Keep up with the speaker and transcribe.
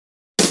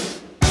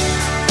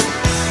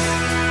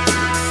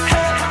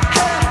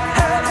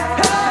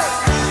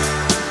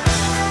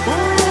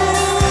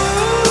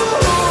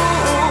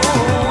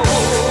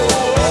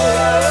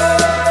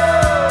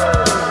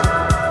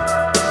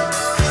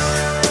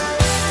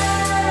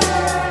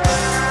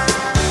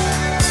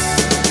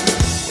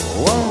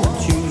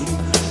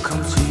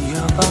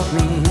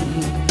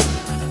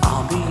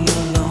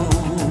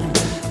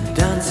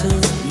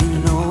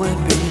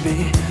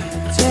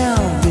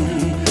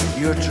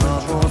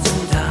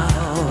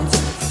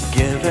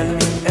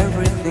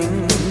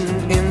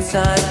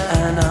inside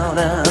and out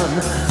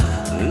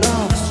and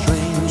love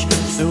strange,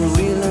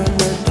 surreal in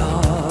the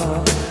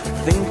dark.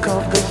 Think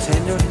of the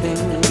tender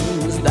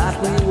things that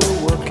we were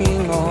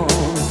working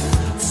on.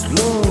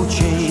 Slow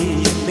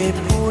change may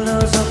pull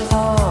us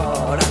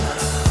apart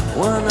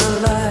when the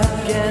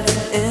light gets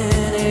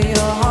into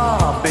your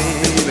heart,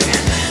 baby.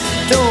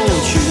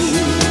 Don't you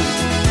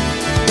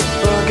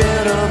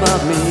forget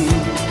about me.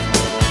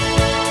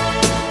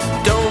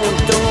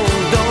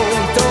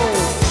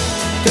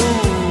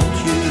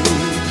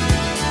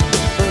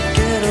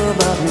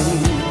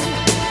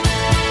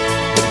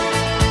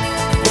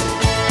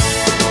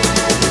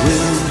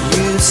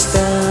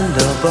 Stand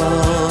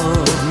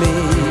above me,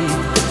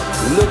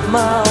 look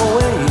my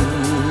way,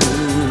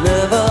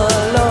 never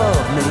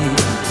love me.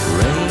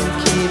 Rain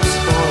keeps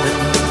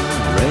falling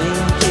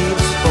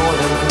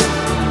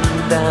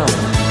down,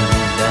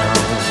 down,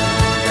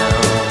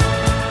 down.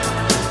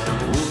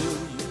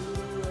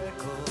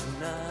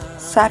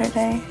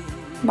 Saturday,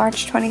 March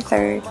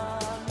 23rd,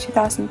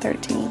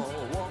 2013.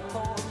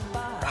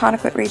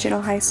 Conecutt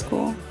Regional High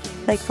School,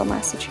 Lakeville,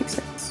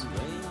 Massachusetts.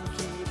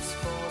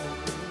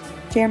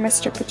 Dear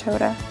Mr.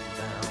 Patoda,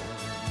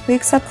 we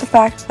accept the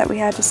fact that we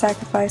had to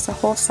sacrifice a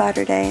whole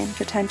Saturday in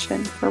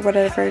detention for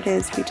whatever it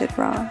is we did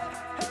wrong.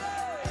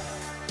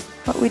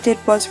 What we did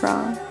was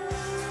wrong,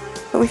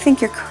 but we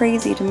think you're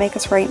crazy to make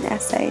us write an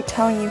essay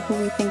telling you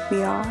who we think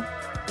we are.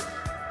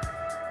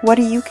 What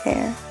do you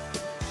care?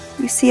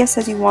 You see us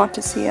as you want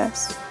to see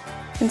us,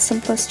 in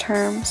simplest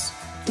terms,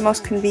 the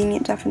most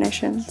convenient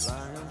definitions.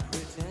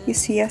 You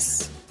see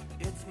us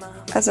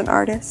as an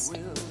artist,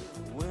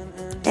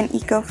 an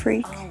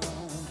eco-freak,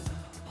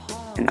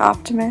 an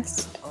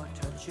optimist,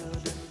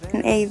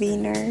 an AV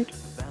nerd,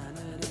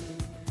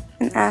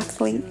 an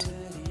athlete,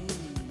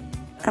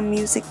 a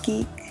music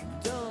geek,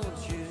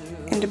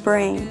 and a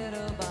brain.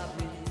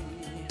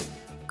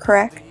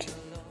 Correct?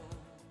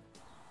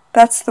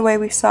 That's the way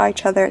we saw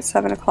each other at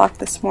 7 o'clock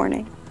this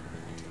morning.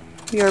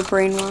 We were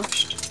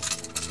brainwashed.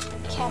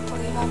 I can't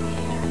believe I'm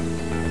here.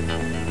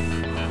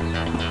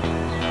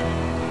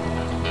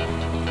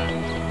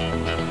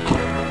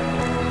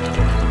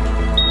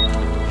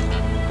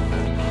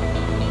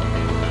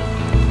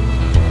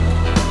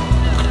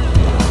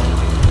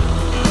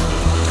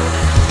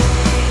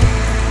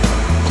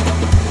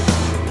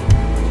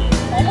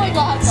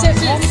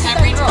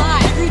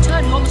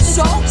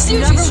 So, you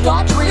never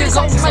watch where you're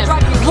going.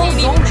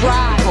 Don't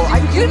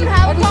drive. You didn't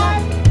have a car?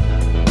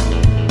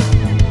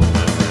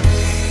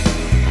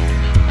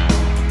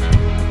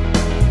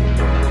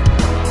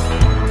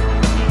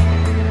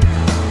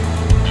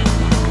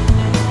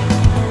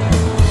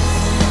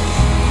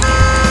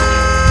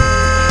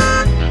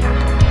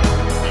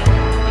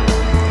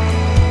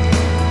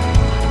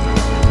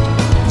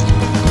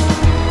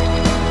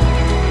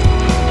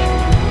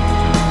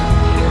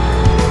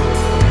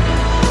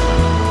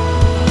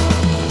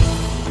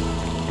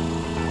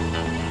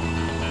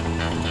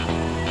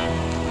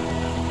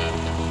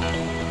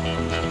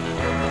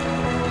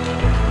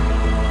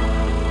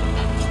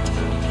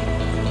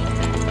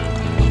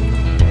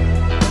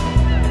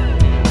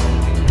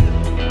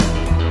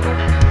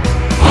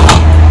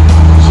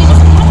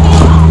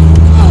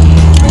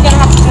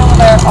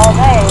 All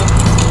day.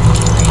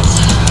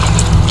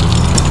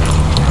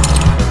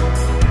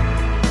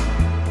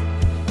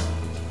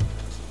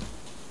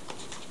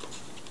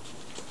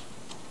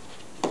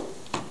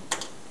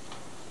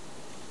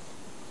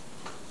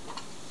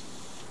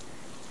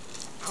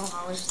 Oh,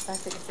 I was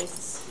expecting a face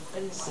to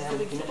stupid. Sam,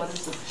 peanut butter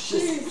is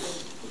delicious.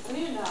 I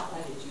don't even know. I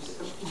hate you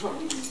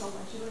so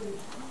much. You don't even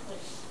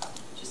like,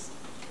 just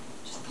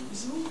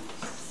easily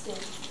stay.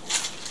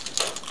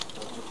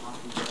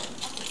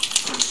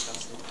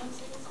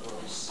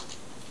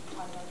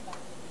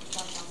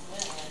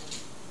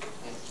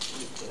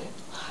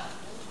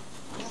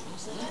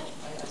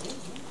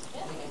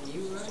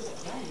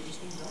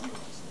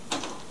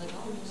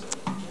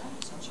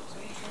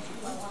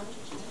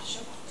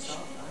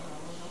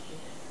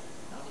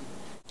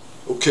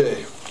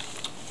 Okay,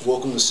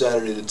 welcome to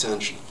Saturday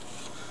detention.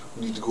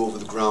 We need to go over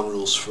the ground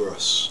rules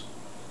first.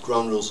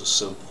 Ground rules are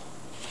simple.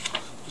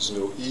 There's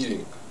no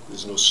eating,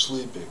 there's no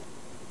sleeping.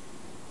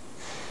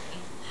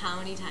 How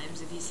many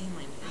times have you seen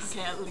my face?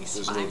 Okay, at least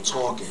there's 5 no times.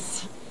 talking.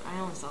 I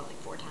only saw it like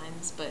 4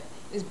 times, but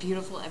it was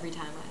beautiful every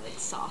time I like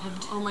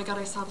sobbed. Oh my god,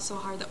 I sobbed so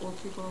hard that old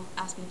people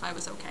asked me if I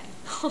was okay.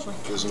 Oh my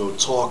god. There's no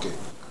talking.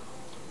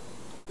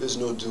 There's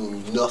no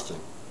doing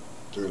nothing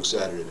during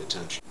Saturday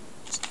detention.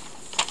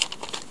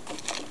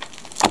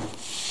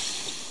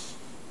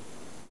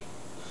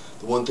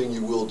 The one thing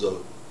you will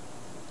do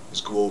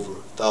is go over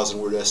a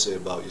 1,000-word essay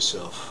about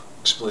yourself,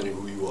 explaining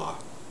who you are.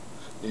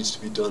 It needs to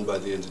be done by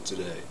the end of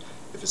today.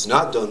 If it's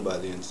not done by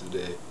the end of the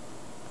day,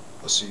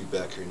 I'll see you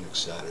back here next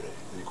Saturday.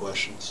 Any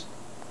questions?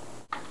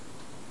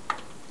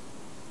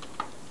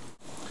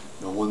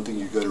 Now, one thing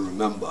you got to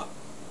remember,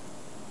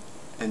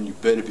 and you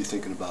better be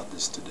thinking about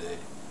this today,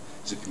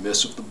 is if you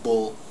mess with the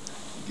bull,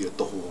 you get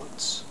the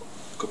horns.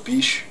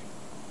 Capiche?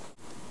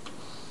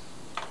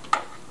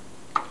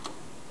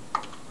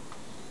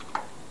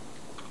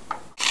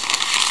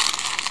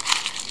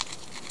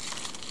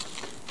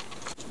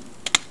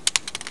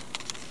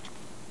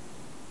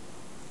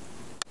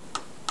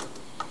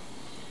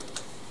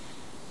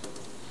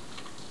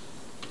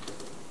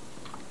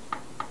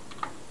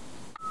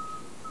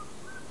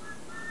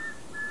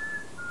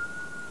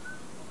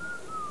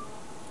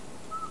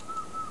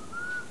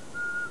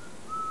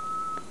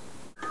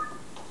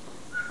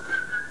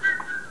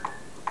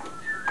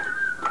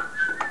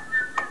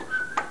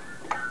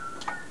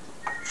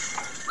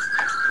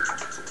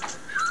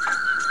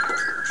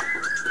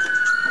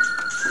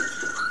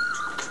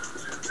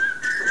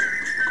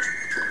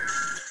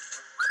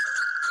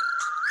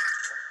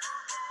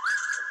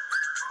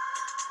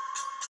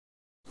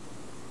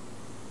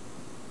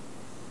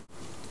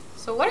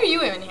 So what are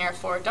you even here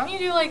for? Don't you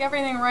do like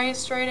everything right,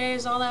 straight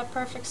A's, all that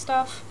perfect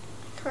stuff?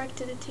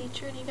 Corrected a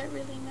teacher and he got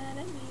really mad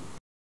at me.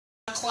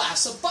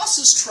 Class, a bus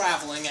is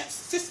traveling at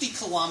 50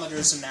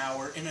 kilometers an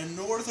hour in a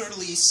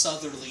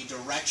northerly-southerly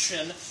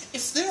direction.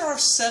 If there are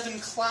 7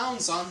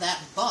 clowns on that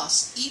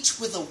bus, each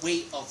with a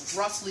weight of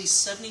roughly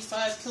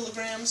 75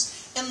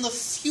 kilograms, and the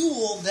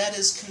fuel that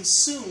is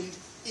consumed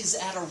is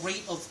at a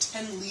rate of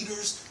 10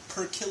 liters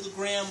per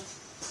kilogram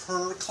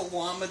per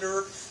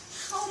kilometer,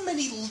 how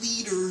many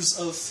liters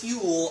of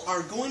fuel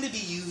are going to be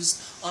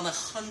used on a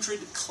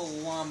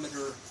 100-kilometer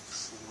trip?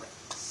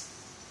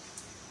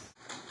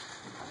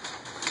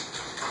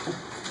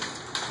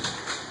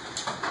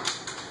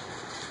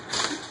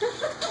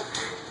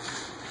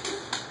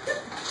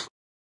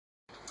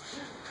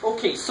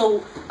 Okay,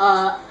 so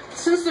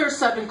since there's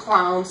 7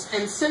 clowns,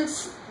 and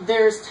since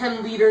there's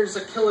 10 liters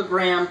a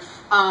kilogram,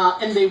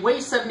 and they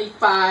weigh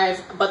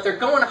 75, but they're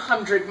going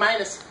 100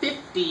 minus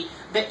 50,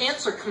 the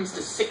answer comes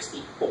to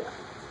 64.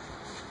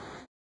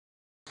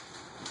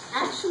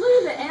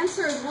 Actually, the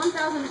answer is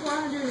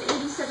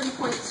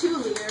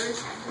 1,487.2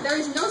 liters. There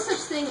is no such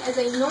thing as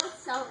a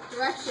north-south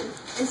direction,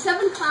 and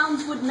 7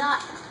 clowns would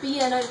not be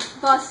in a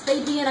bus,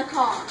 they'd be in a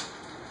car.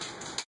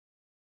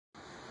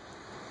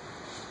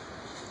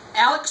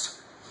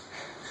 Alex,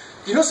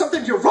 you know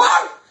something? You're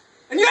wrong,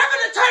 and you have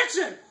an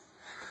attention!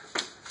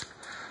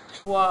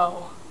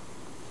 Whoa.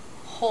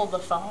 Hold the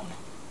phone.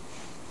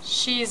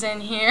 She's in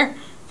here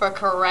for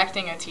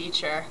correcting a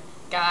teacher.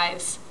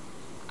 Guys,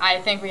 I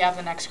think we have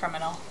the next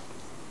criminal.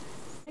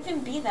 It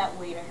can be that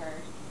way to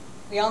her.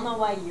 We all know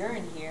why you're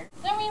in here.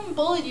 I never even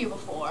bullied you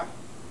before.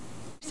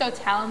 You're so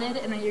talented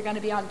and then you're going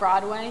to be on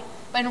Broadway,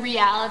 but in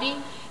reality,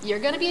 you're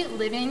going to be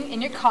living in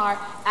your car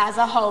as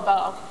a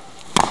hobo.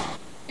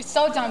 You're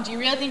so dumb. Do you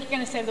really think you're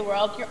going to save the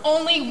world? You're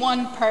only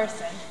one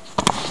person.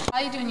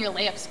 Why are you doing your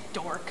layups,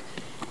 dork?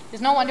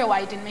 There's no wonder why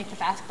you didn't make the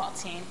basketball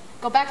team.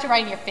 Go back to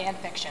writing your fan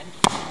fiction.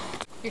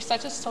 You're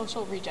such a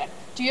social reject.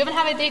 Do you even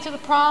have a date to the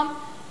prom?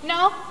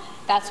 No?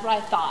 That's what I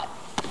thought.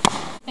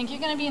 I think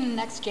you're going to be in the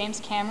next James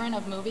Cameron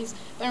of movies,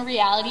 but in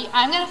reality,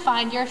 I'm going to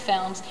find your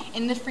films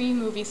in the free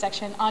movie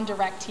section on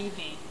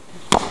DirecTV.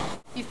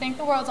 You think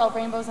the world's all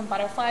rainbows and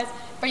butterflies,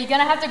 but you're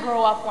going to have to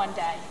grow up one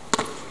day.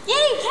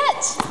 Yay,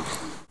 catch!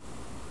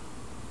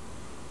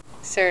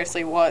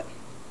 Seriously, what?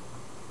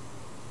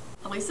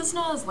 At least it's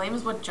not as lame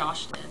as what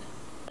Josh did.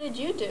 What did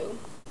you do?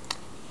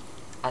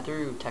 I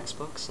threw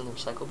textbooks in the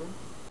recycle bin.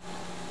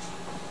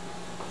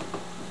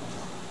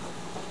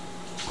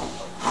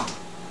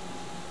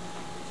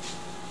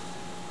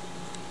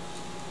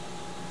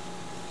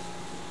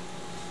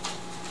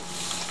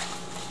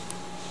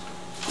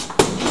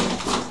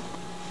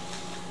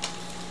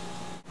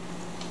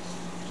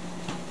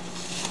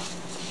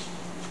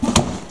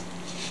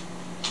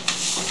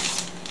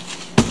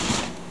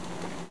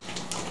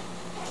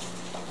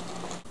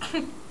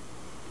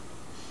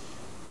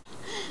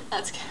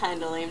 That's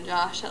kinda lame,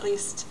 Josh. At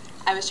least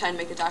I was trying to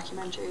make a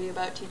documentary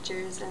about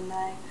teachers and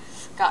I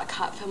got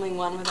caught filming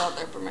one without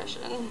their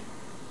permission.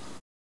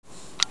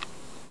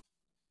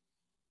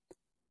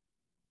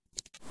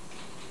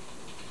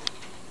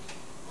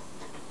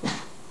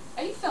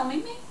 Are you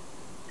filming me?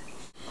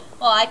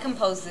 Well, I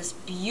composed this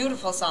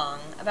beautiful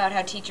song about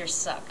how teachers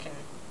suck, and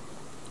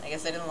I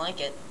guess I didn't like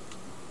it.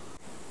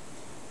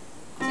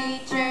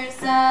 Teachers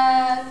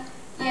suck,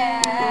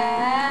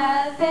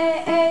 yeah,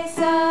 they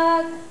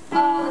suck.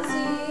 All the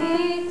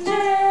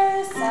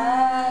teachers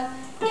suck,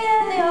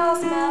 yeah, they all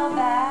smell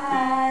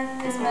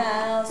bad. They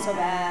smell so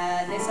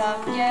bad, they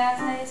suck, yes,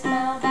 they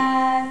smell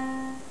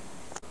bad.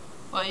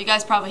 Well, you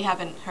guys probably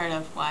haven't heard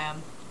of why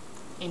I'm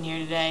in here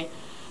today.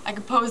 I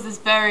composed this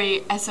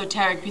very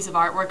esoteric piece of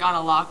artwork on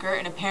a locker,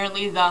 and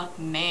apparently the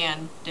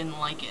man didn't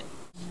like it.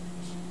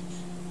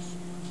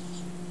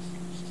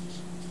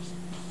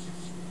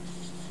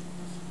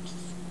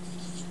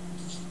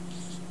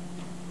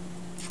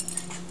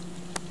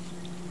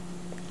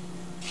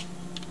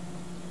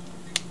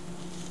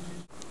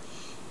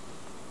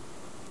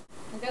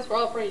 I guess we're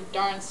all pretty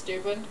darn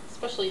stupid,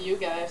 especially you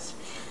guys.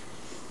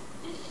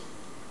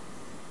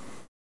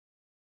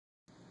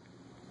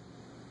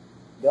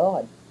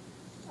 God,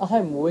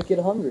 I'm wicked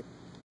hungry.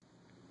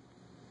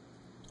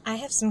 I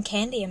have some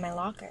candy in my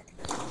locker.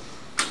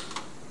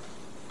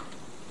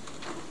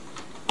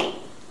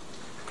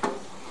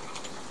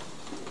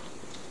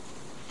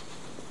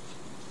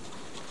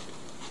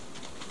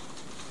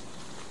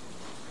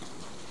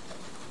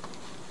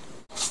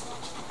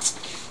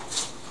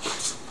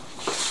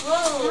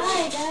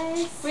 Hi,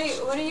 guys. Wait,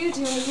 what are you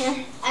doing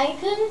here? I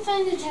couldn't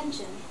find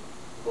detention.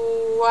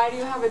 Why do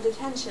you have a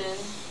detention?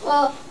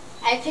 Well,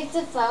 I picked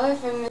a flower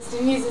from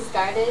Mr. Muse's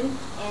garden,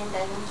 and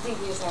I think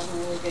he was having a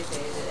really good day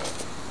today.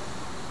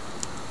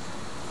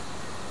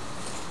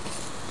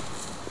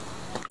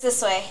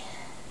 This way.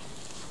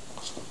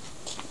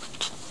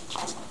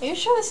 Are you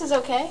sure this is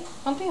okay?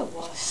 Don't be a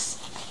wuss.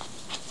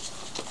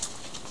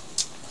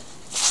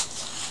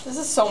 This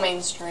is so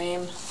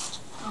mainstream.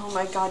 Oh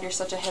my god, you're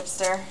such a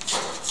hipster.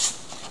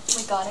 Oh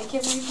my god, I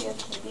can't believe you have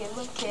candy. I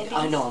love candy.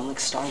 I know, I'm like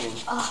starving.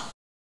 Oh.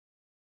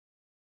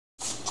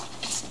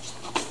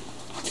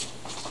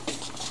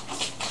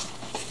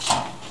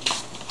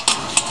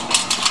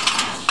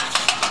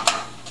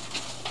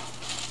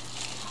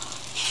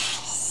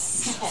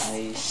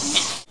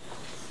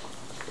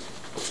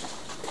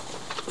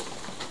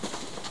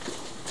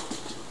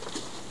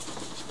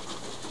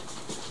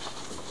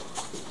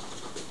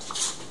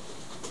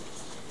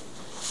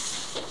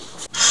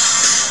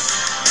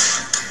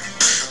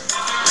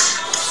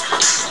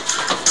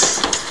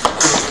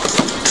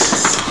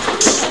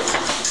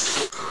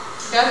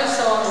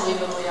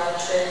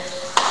 What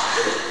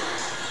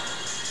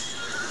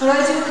do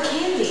I do with the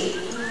candy?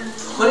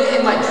 Put it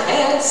in my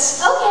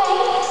pants.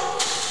 Okay.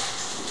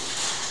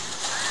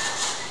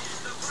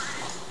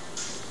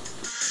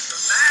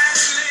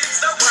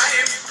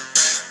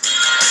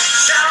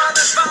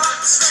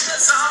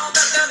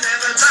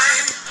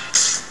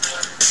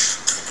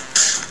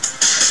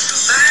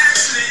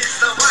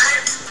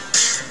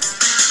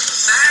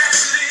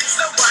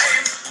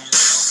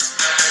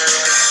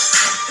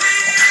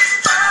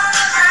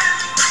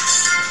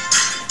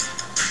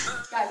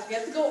 Guys, we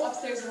have to go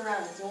upstairs and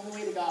around. It's the only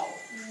way to go.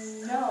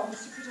 No,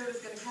 Mr.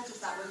 Potato's gonna catch us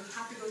that way. We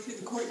have to go through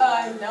the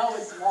courtyard. No,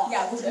 it's locked.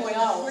 Yeah,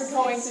 we're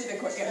going through the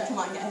courtyard. Come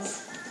on,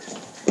 guys.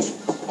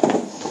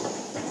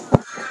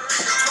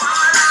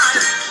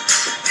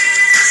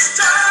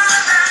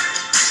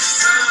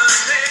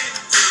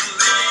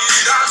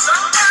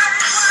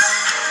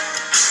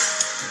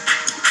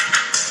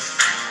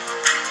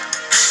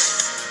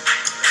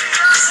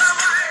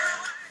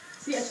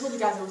 See, I told you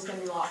guys it was gonna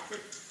be locked.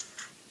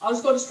 I'll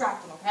just go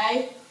distract them,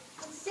 okay?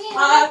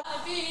 I'll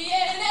be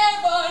an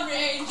airborne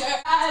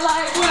ranger. I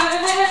like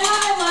running,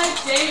 I like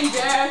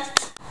danger.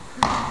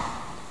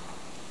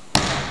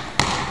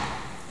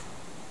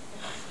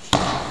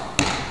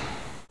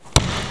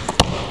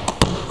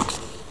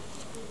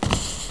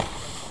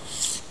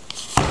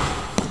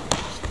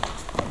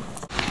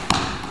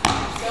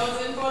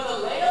 Goes in for the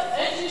layup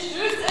and she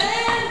shoots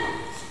in.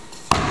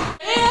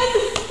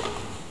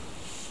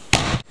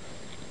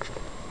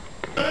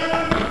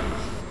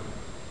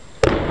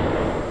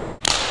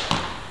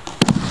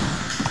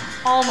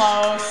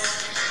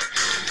 Almost.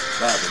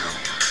 Babylon,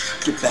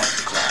 get back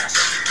to class.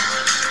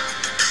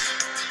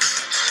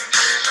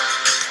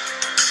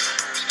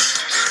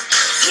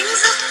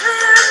 Things are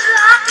clear in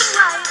black and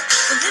white.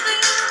 The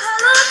living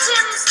color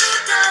tints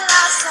meet the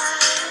last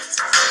sight.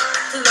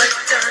 Like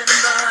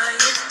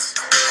dynamite.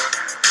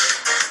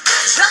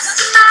 Just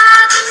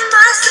imagine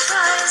my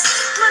surprise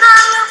when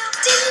I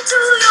looked into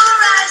your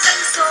eyes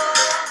and saw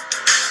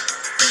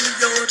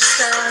your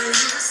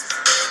disguise.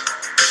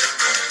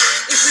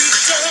 If we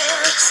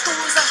dare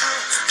expose our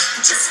hearts,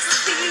 just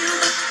reveal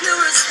the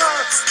purest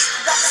thoughts,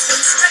 that's when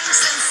strange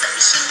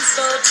sensations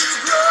start to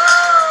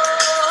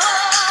grow.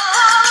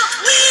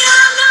 We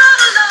are not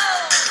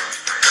alone.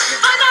 You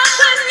find out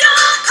when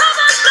your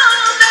cover's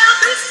blown, there'll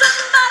be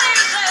somebody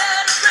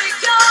there to break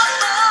your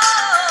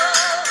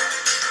fall.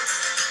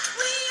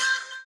 We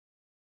are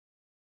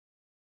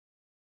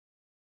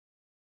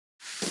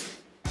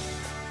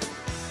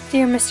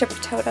Dear Mr.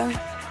 Potato,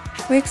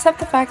 we accept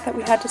the fact that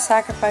we had to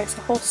sacrifice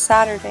a whole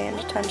Saturday in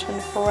detention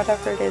for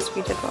whatever it is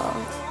we did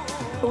wrong.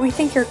 But we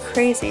think you're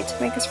crazy to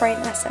make us write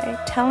an essay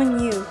telling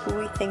you who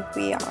we think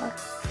we are.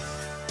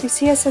 You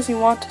see us as you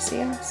want to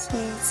see us,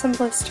 in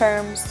simplest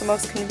terms, the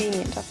most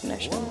convenient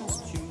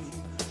definitions.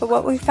 But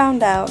what we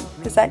found out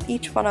is that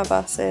each one of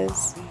us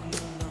is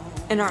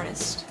An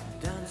artist.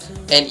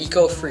 An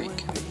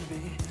eco-freak.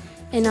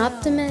 An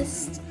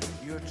optimist.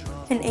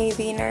 an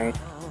AV nerd,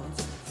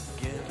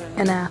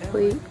 an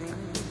athlete,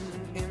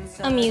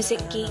 A music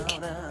geek.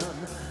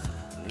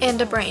 And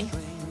a brain.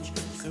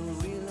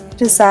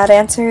 Does that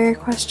answer your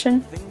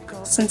question?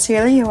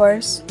 Sincerely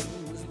yours,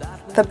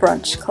 the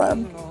Brunch Club.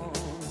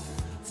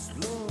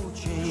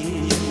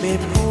 May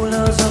pull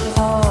us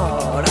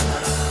apart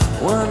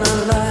when a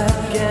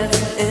life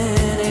gets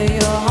into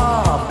your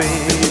heart,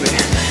 baby.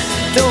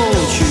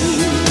 Don't you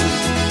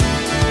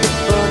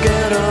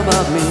forget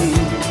about me.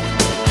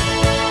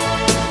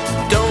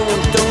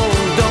 Don't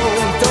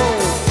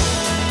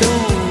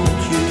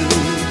you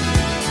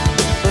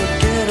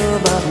forget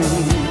about me.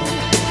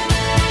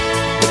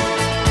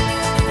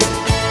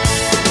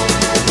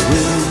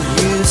 Will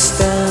you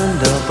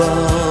stand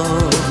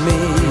above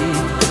me?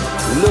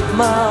 Look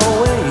my